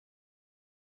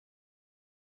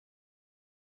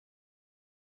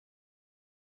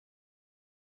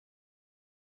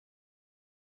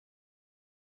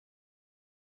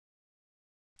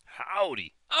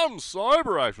Howdy, I'm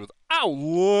Cyberax with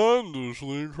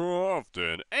Outlandishly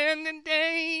Crafted, and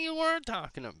today we're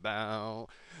talking about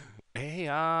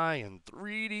AI and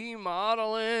 3D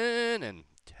modeling and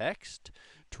text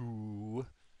to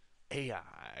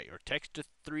AI, or text to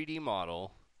 3D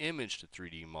model, image to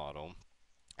 3D model.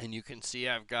 And you can see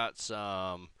I've got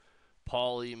some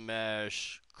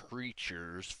polymesh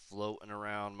creatures floating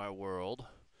around my world.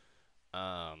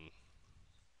 Um,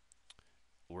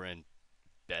 we're in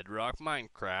Bedrock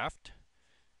Minecraft,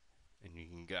 and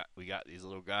we got these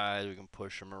little guys. We can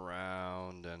push them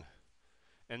around, and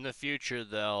in the future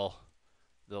they'll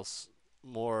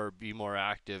be more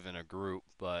active in a group.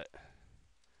 But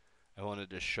I wanted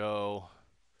to show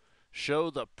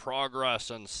the progress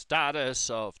and status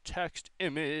of text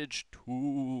image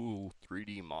tool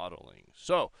 3D modeling.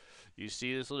 So you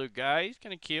see this little guy? He's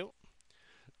kind of cute.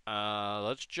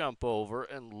 Let's jump over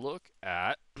and look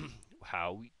at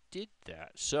how we did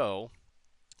that. So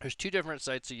there's two different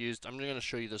sites I used. I'm going to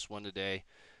show you this one today.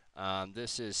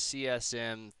 This is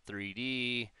CSM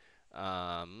 3D,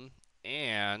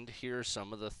 and here's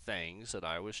some of the things that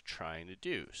I was trying to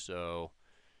do. So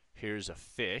here's a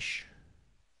fish.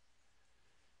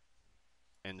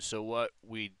 And so what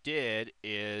we did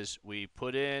is we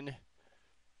put in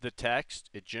the text.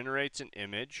 It generates an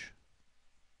image.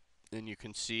 And you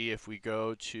can see if we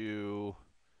go to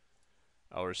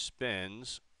our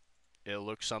spins, it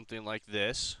looks something like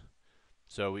this.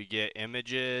 So we get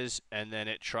images, and then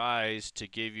it tries to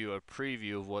give you a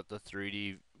preview of what the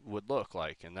 3D would look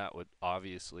like, and that would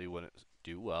obviously wouldn't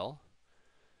do well.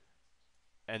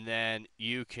 And then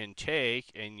you can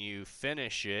take and you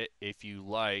finish it if you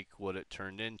like what it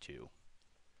turned into.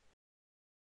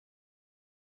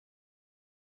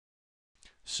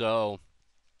 So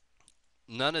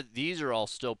none of these are all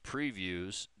still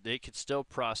previews. They could still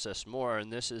process more,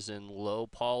 and this is in low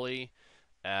poly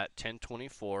at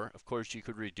 1024. Of course, you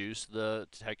could reduce the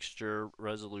texture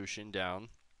resolution down.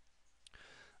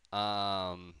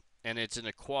 And it's in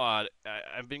a quad.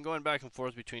 I've been going back and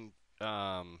forth between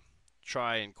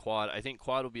try and quad. I think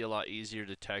quad will be a lot easier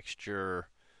to texture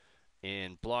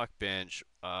in blockbench,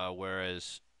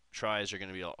 whereas tries are going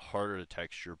to be a lot harder to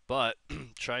texture. But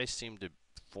tries seem to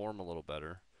form a little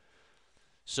better.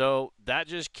 So that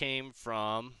just came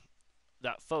from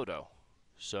that photo.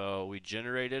 So we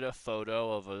generated a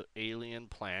photo of an alien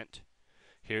plant.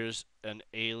 Here's an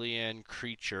alien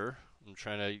creature. I'm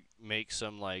trying to make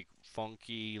some like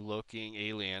funky looking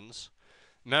aliens.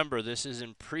 Remember, this is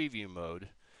in preview mode.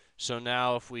 So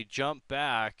now if we jump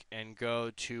back and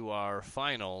go to our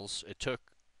finals, it took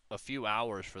a few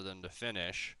hours for them to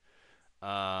finish.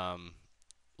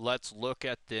 Let's look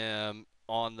at them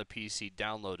on the PC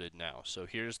downloaded now. So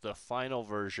here's the final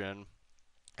version.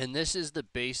 And this is the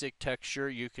basic texture.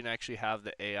 You can actually have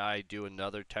the AI do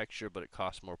another texture, but it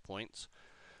costs more points.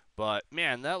 But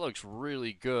man, that looks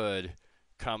really good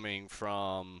coming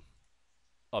from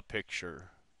a picture.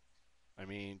 I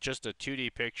mean, just a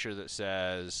 2D picture that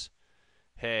says,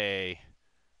 hey,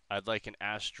 I'd like an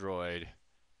asteroid.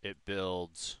 It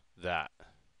builds that.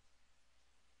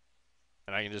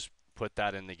 And I can just put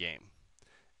that in the game.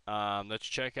 Let's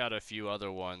check out a few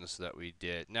other ones that we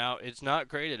did. Now, it's not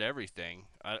great at everything.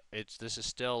 This is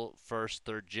still first,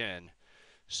 third gen.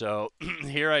 So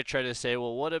here I try to say,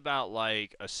 well, what about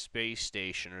like a space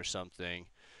station or something?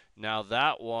 Now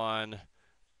that one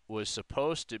was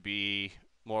supposed to be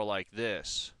more like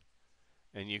this,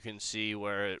 and you can see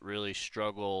where it really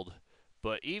struggled.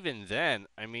 But even then,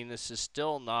 I mean, this is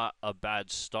still not a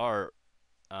bad start,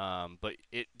 but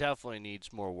it definitely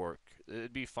needs more work.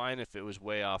 It'd be fine if it was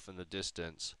way off in the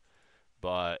distance,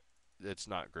 but it's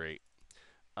not great.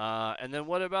 And then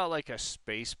what about like a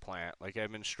space plant? Like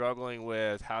I've been struggling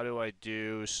with how do I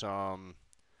do some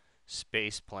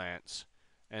space plants?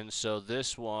 And so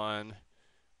this one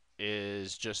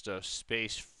is just a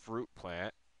space fruit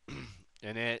plant,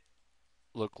 and it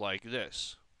looked like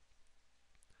this.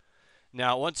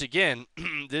 Now, once again,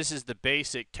 this is the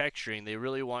basic texturing. They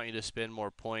really want you to spend more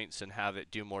points and have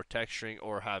it do more texturing,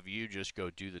 or have you just go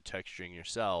do the texturing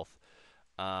yourself.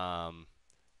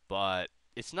 But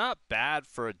it's not bad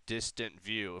for a distant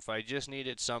view. If I just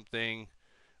needed something,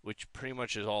 which pretty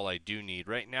much is all I do need.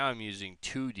 Right now I'm using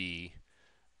 2D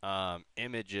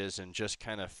images and just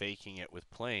kind of faking it with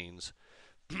planes,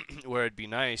 where it'd be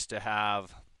nice to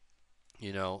have,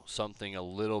 you know, something a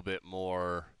little bit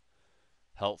more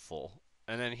helpful.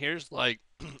 And then here's like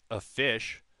a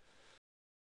fish.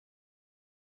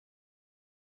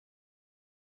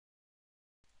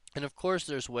 And of course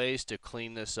there's ways to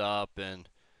clean this up and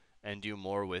do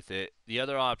more with it. The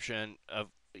other option of,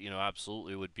 you know,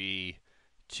 absolutely would be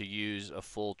to use a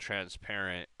full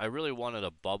transparent. I really wanted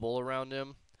a bubble around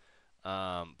him,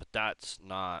 but that's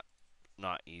not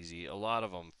easy. A lot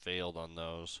of them failed on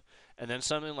those. And then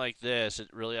something like this, it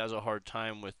really has a hard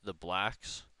time with the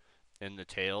blacks and the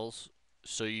tails.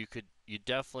 So you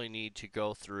definitely need to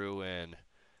go through and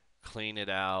clean it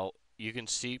out. You can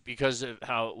see because of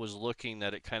how it was looking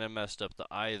that it kind of messed up the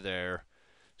eye there.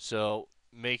 So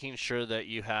making sure that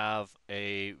you have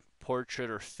a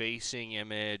portrait or facing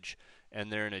image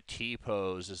and they're in a T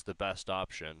pose is the best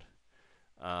option.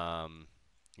 Um,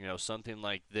 something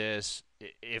like this,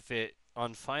 if it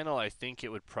on final, I think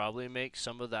it would probably make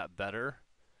some of that better.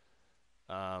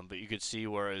 But you could see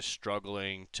where I was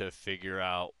struggling to figure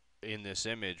out in this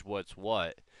image what's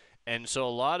what. And so a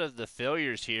lot of the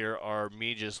failures here are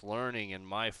me just learning and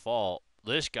my fault.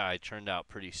 This guy turned out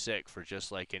pretty sick for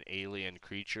just like an alien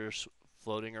creature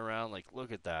floating around. Like,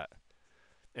 look at that.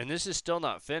 And this is still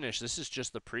not finished. This is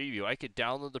just the preview. I could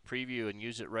download the preview and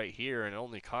use it right here, and it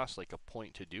only costs like a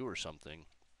point to do or something.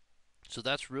 So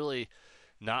that's really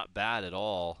not bad at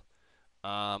all.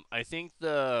 I think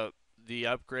the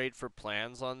upgrade for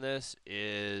plans on this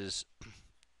is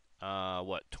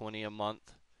what, 20 a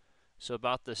month, so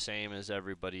about the same as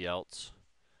everybody else.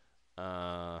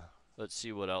 Let's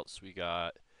see what else we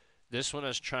got. This one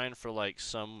is trying for like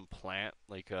some plant,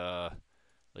 like a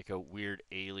weird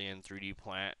alien 3D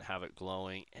plant, have it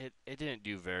glowing. It didn't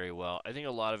do very well. I think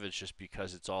a lot of it's just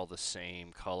because it's all the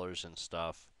same colors and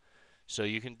stuff. So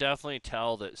you can definitely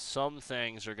tell that some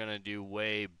things are going to do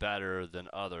way better than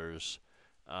others.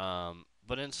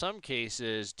 But in some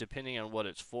cases, depending on what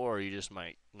it's for, you just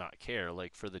might not care.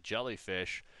 Like for the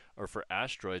jellyfish or for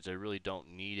asteroids, I really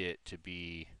don't need it to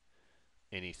be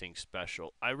anything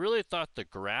special. I really thought the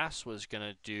grass was going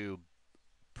to do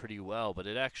pretty well, but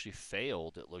it actually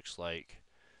failed, it looks like.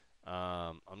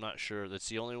 I'm not sure. That's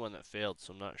the only one that failed,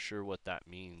 so I'm not sure what that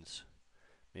means.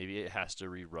 Maybe it has to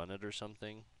rerun it or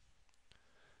something.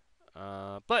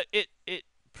 But it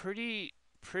pretty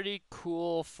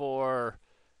cool for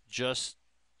just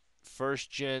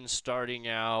first gen starting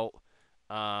out.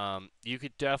 You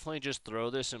could definitely just throw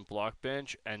this in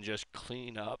blockbench and just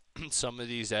clean up some of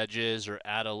these edges or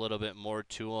add a little bit more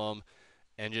to them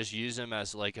and just use them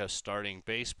as like a starting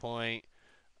base point,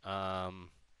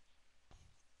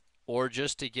 or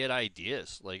just to get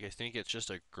ideas. Like I think it's just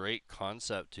a great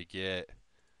concept to get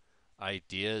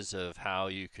ideas of how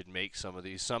you could make some of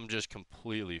these. Some just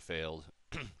completely failed.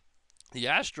 The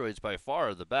asteroids by far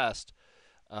are the best.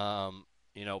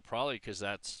 Probably because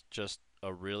that's just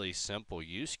a really simple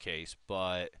use case.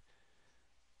 But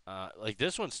like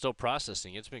this one's still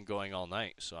processing. It's been going all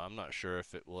night, so I'm not sure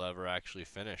if it will ever actually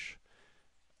finish.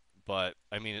 But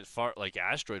I mean, it far like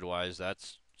asteroid-wise,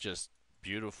 that's just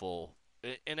beautiful.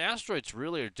 And asteroids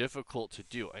really are difficult to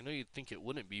do. I know you'd think it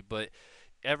wouldn't be, but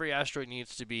every asteroid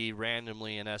needs to be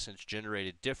randomly, in essence,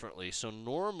 generated differently. So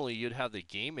normally you'd have the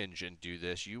game engine do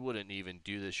this. You wouldn't even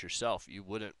do this yourself. You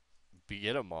wouldn't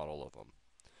get a model of them.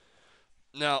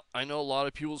 Now, I know a lot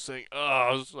of people saying,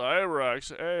 "Oh,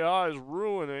 Cyberx AI is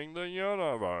ruining the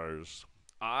universe."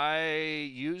 I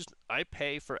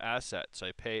pay for assets.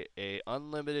 I pay a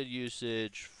unlimited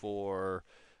usage for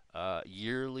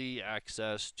yearly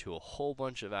access to a whole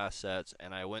bunch of assets,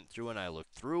 and I went through and I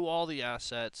looked through all the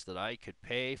assets that I could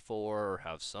pay for or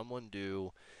have someone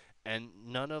do, and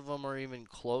none of them are even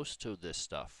close to this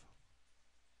stuff.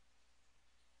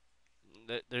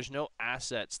 There's no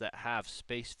assets that have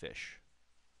space fish.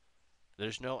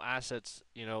 There's no assets,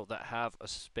 that have a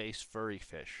space furry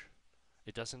fish.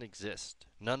 It doesn't exist.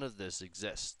 None of this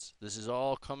exists. This is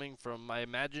all coming from my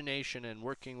imagination and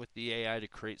working with the AI to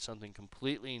create something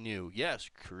completely new. Yes,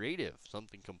 creative.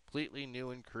 Something completely new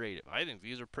and creative. I think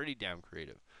these are pretty damn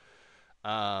creative.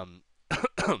 Um,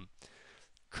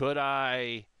 could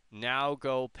I now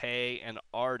go pay an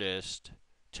artist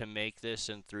to make this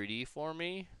in 3D for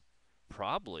me?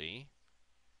 Probably.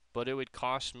 But it would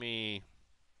cost me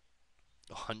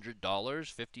 $100,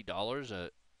 $50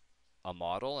 a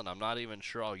model, and I'm not even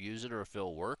sure I'll use it or if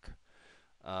it'll work.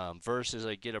 Versus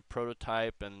I get a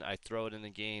prototype and I throw it in the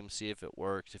game, see if it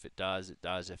works. If it does, it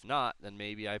does. If not, then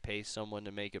maybe I pay someone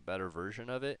to make a better version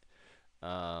of it.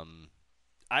 I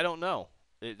don't know.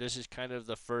 This is kind of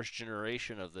the first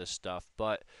generation of this stuff,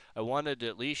 but I wanted to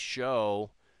at least show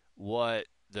what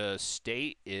the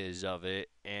state is of it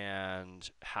and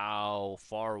how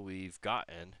far we've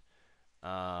gotten.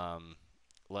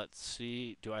 Let's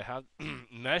see. Do I have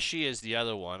Meshy is the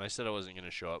other one. I said I wasn't going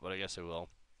to show it, but I guess I will.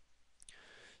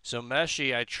 So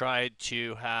Meshy, I tried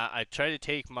to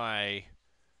take my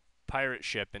pirate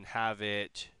ship and have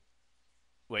it.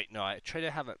 Wait, no, I tried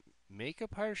to have it make a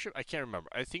pirate ship? I can't remember.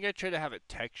 I think I tried to have it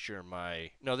texture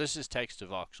my. No, this is text to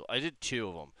voxel. I did two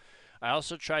of them. I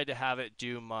also tried to have it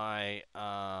do my.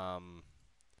 I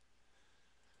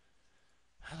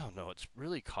don't know. It's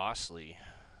really costly.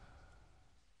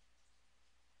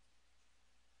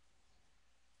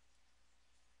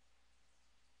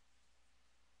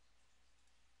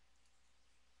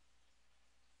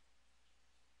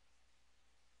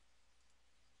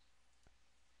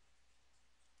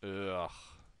 Ugh.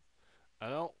 I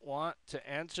don't want to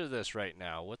answer this right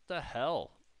now. What the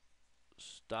hell?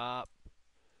 Stop.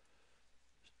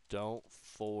 Don't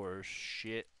force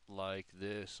shit like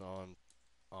this on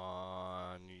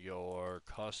your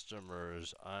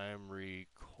customers. I'm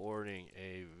recording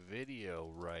a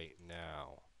video right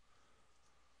now.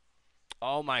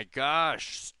 Oh my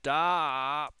gosh,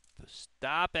 stop.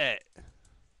 Stop it.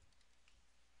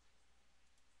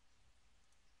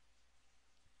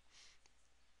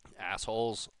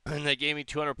 Assholes. And they gave me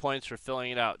 200 points for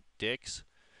filling it out, dicks.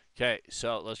 Okay,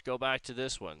 so let's go back to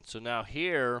this one. So now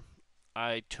here,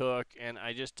 I took and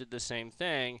I just did the same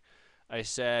thing. I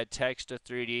said text to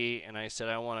 3D, and I said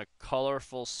I want a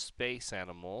colorful space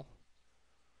animal.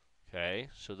 Okay,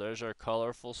 so there's our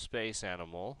colorful space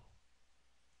animal.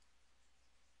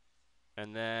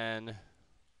 And then,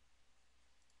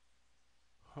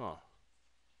 how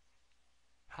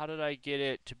did I get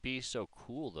it to be so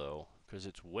cool, though? Because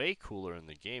it's way cooler in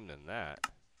the game than that.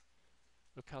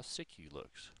 Look how sick he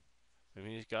looks. I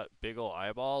mean, he's got big ol'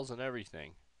 eyeballs and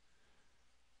everything.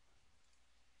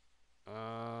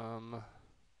 Um...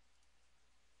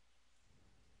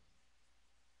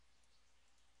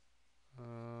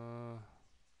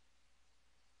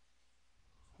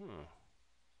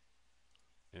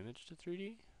 Image to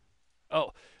 3D?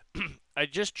 Oh, I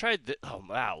just tried the. Oh,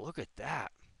 wow, look at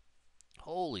that.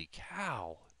 Holy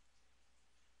cow.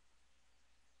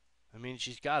 I mean,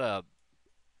 she's got a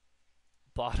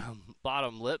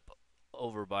bottom lip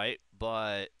overbite,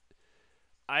 but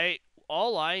I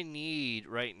all I need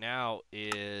right now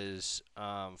is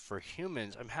for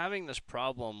humans. I'm having this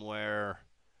problem where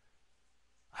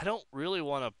I don't really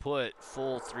want to put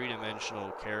full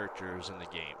three-dimensional characters in the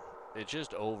game. It's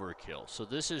just overkill. So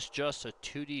this is just a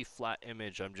 2D flat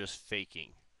image I'm just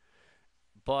faking.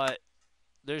 But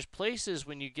there's places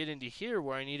when you get into here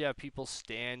where I need to have people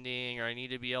standing or I need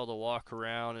to be able to walk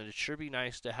around, and it sure be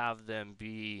nice to have them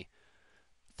be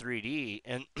 3D.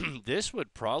 And this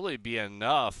would probably be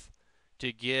enough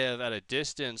to give at a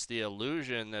distance the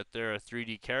illusion that they're a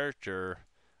 3D character.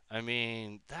 I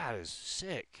mean, that is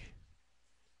sick.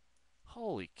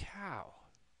 Holy cow.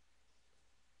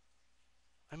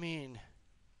 I mean,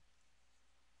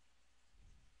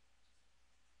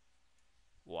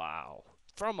 wow.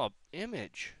 From a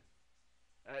image.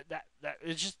 That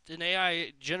it's just an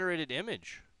AI generated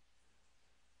image.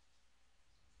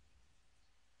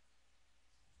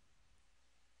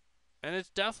 And it's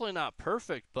definitely not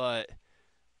perfect, but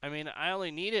I mean, I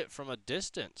only need it from a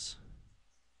distance.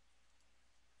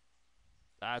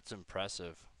 That's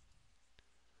impressive.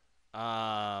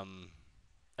 I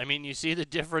mean, you see the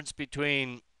difference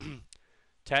between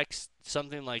text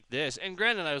something like this, and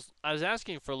granted, I was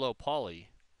asking for low poly,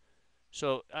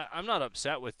 so I'm not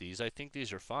upset with these. I think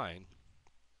these are fine.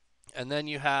 And then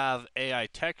you have AI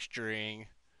texturing,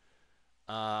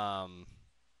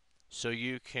 so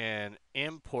you can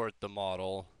import the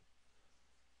model.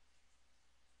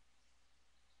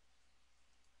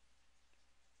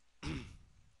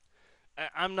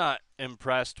 I'm not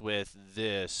impressed with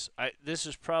this. This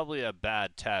is probably a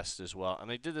bad test as well,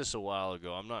 and I did this a while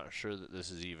ago. I'm not sure that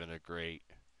this is even a great.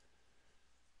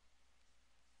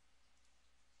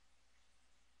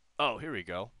 Oh, here we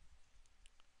go.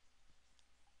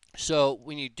 So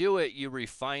when you do it, you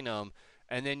refine them,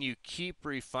 and then you keep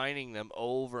refining them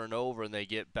over and over, and they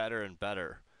get better and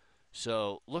better.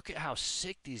 So look at how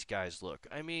sick these guys look.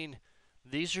 I mean,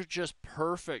 these are just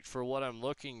perfect for what I'm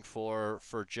looking for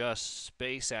just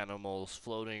space animals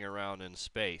floating around in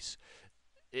space.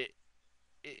 It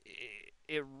it,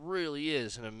 it really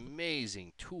is an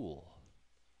amazing tool.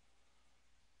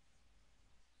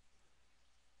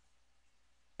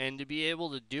 And to be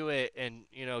able to do it in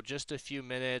just a few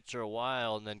minutes or a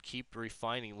while and then keep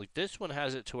refining, like this one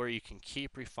has it to where you can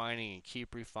keep refining and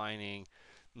keep refining,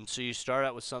 and so you start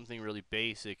out with something really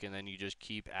basic and then you just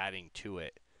keep adding to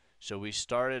it. So we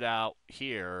started out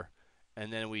here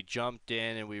and then we jumped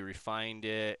in and we refined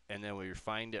it and then we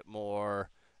refined it more,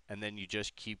 and then you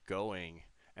just keep going.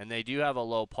 And they do have a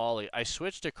low poly. I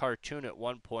switched to cartoon at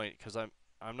one point because I'm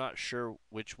not sure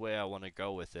which way I want to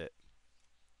go with it.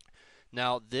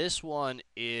 Now, this one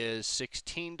is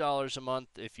 $16 a month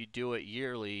if you do it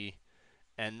yearly,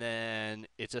 and then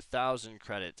it's 1,000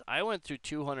 credits. I went through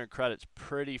 200 credits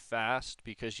pretty fast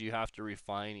because you have to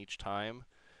refine each time,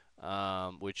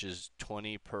 which is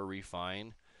 20 per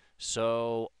refine.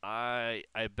 So I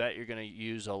bet you're gonna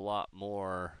use a lot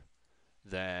more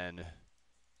than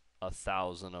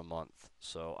 1,000 a month.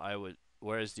 So I would.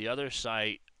 Whereas the other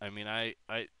site, I mean,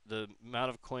 the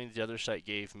amount of coins the other site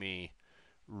gave me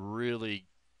really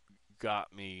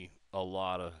got me a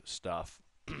lot of stuff.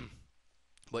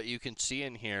 But you can see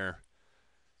in here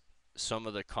some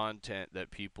of the content that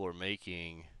people are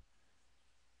making.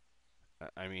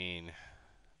 I mean,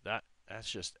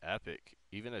 that's just epic.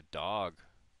 Even a dog.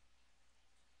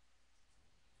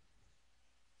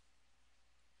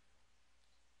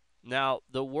 Now,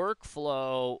 the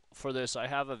workflow for this, I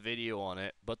have a video on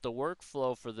it, but the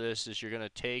workflow for this is you're going to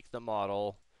take the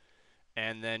model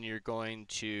and then you're going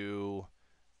to,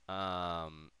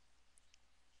 um,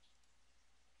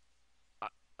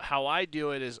 how I do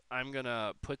it is I'm going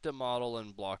to put the model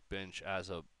in blockbench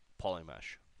as a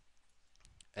polymesh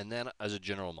and then as a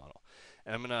general model.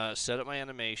 And I'm going to set up my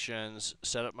animations,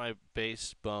 set up my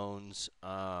base bones,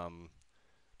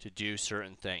 to do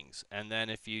certain things. And then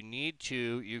if you need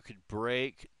to, you could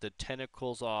break the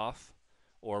tentacles off,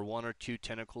 or one or two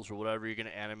tentacles or whatever you're going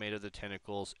to animate of the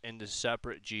tentacles into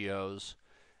separate geos,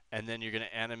 and then you're going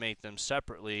to animate them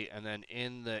separately, and then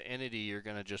in the entity you're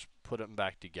going to just put them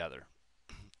back together.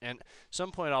 And at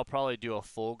some point I'll probably do a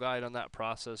full guide on that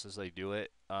process as I do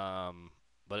it.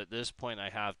 But at this point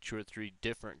I have 2 or 3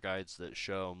 different guides that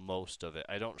show most of it.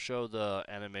 I don't show the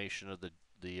animation of the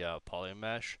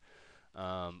polymesh.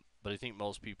 But I think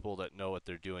most people that know what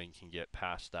they're doing can get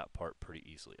past that part pretty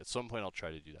easily. At some point, I'll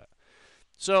try to do that.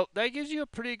 So that gives you a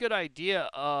pretty good idea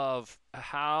of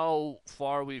how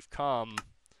far we've come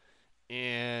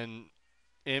in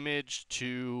image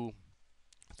to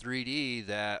 3D.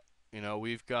 That,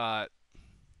 we've got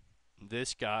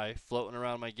this guy floating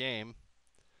around my game,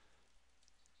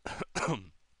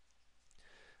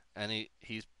 and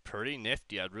he's pretty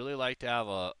nifty. I'd really like to have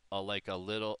a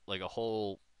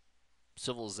whole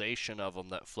civilization of them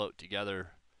that float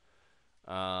together,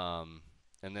 and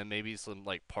then maybe some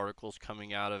like particles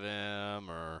coming out of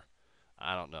him, or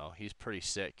I don't know. He's pretty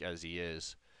sick as he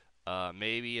is.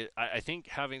 Maybe I think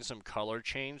having some color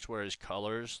change, where his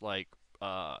colors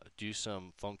do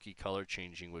some funky color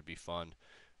changing would be fun,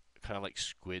 kind of like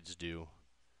squids do.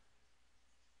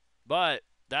 But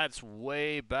that's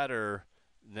way better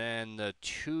than the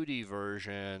 2D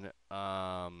version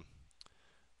I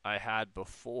had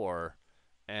before.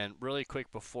 And really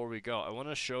quick before we go, I want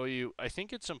to show you, I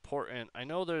think it's important. I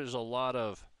know there's a lot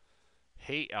of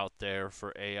hate out there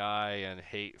for AI and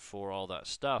hate for all that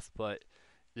stuff, but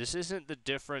this isn't the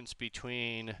difference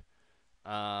between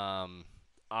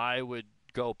I would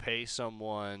go pay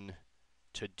someone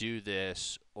to do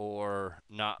this or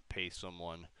not pay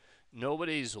someone.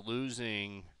 Nobody's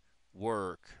losing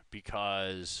work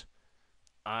because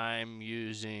I'm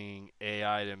using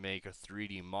AI to make a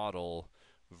 3D model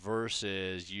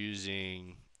versus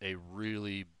using a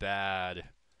really bad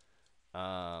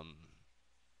 2D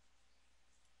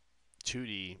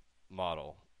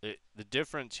model. The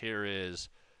difference here is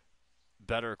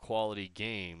better quality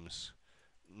games,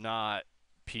 not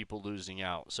people losing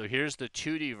out. So here's the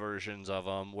 2D versions of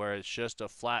them where it's just a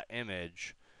flat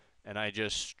image and I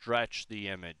just stretch the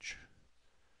image.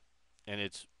 And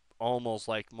it's almost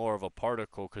like more of a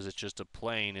particle because it's just a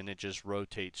plane and it just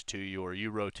rotates to you, or you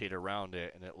rotate around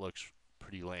it and it looks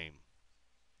pretty lame.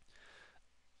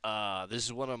 This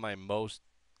is one of my most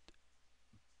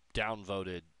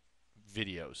downvoted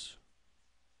videos.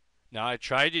 Now I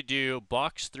tried to do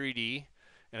box 3D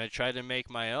and I tried to make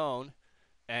my own,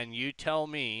 and you tell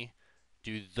me,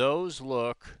 do those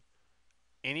look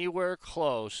anywhere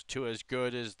close to as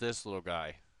good as this little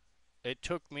guy? It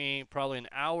took me probably an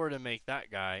hour to make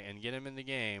that guy and get him in the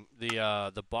game,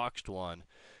 the boxed one.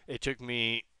 It took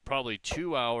me probably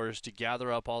 2 hours to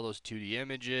gather up all those 2D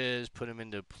images, put them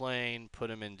into plane, put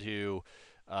them into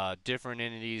different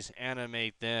entities,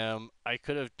 animate them. I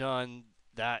could have done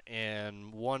that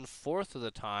in 1/4 of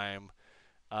the time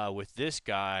with this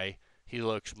guy. He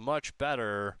looks much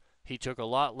better. He took a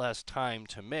lot less time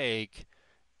to make,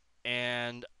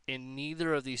 and in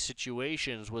neither of these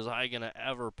situations was I going to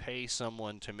ever pay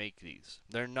someone to make these.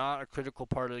 They're not a critical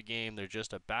part of the game. They're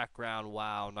just a background,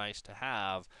 wow, nice to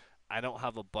have. I don't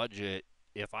have a budget.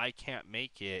 If I can't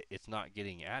make it, it's not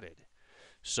getting added.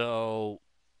 So,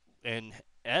 in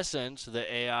essence,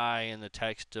 the AI and the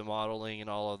text to modeling and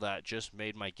all of that just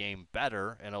made my game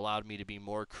better and allowed me to be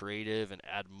more creative and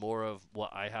add more of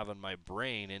what I have in my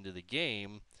brain into the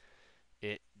game.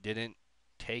 It didn't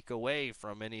take away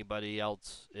from anybody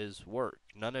else's work.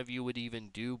 None of you would even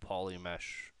do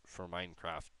polymesh for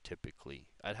Minecraft typically.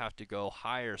 I'd have to go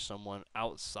hire someone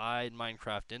outside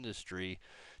Minecraft industry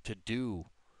to do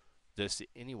this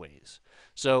anyways.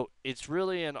 So it's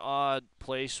really an odd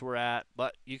place we're at,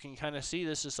 but you can kind of see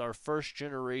this is our first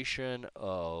generation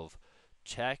of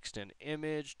text and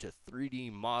image to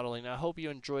 3D modeling. I hope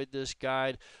you enjoyed this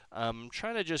guide. I'm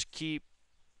trying to just keep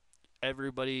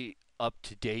everybody up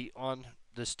to date on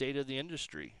the state of the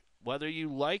industry. Whether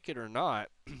you like it or not,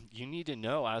 you need to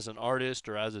know as an artist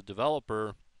or as a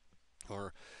developer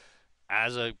or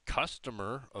as a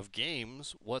customer of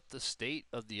games what the state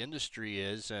of the industry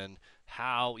is and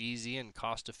how easy and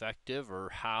cost effective or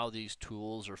how these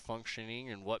tools are functioning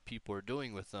and what people are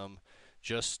doing with them.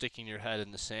 Just sticking your head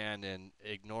in the sand and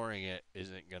ignoring it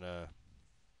isn't going to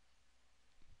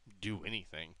do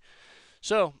anything.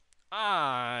 So,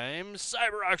 I'm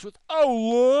CyberOx with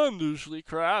Outlandishly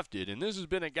Crafted, and this has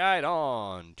been a guide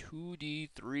on 2D,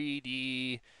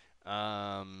 3D,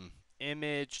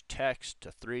 image, text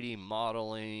to 3D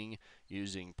modeling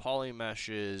using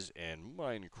polymeshes and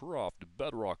Minecraft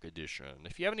Bedrock Edition.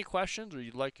 If you have any questions or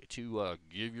you'd like to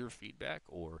give your feedback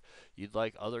or you'd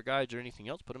like other guides or anything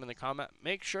else, put them in the comment.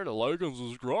 Make sure to like and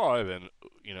subscribe and,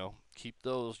 keep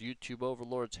those YouTube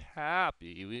overlords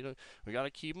happy. We got to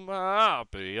keep them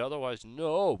happy, otherwise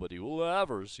nobody will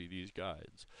ever see these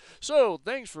guides. So,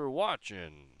 thanks for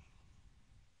watching.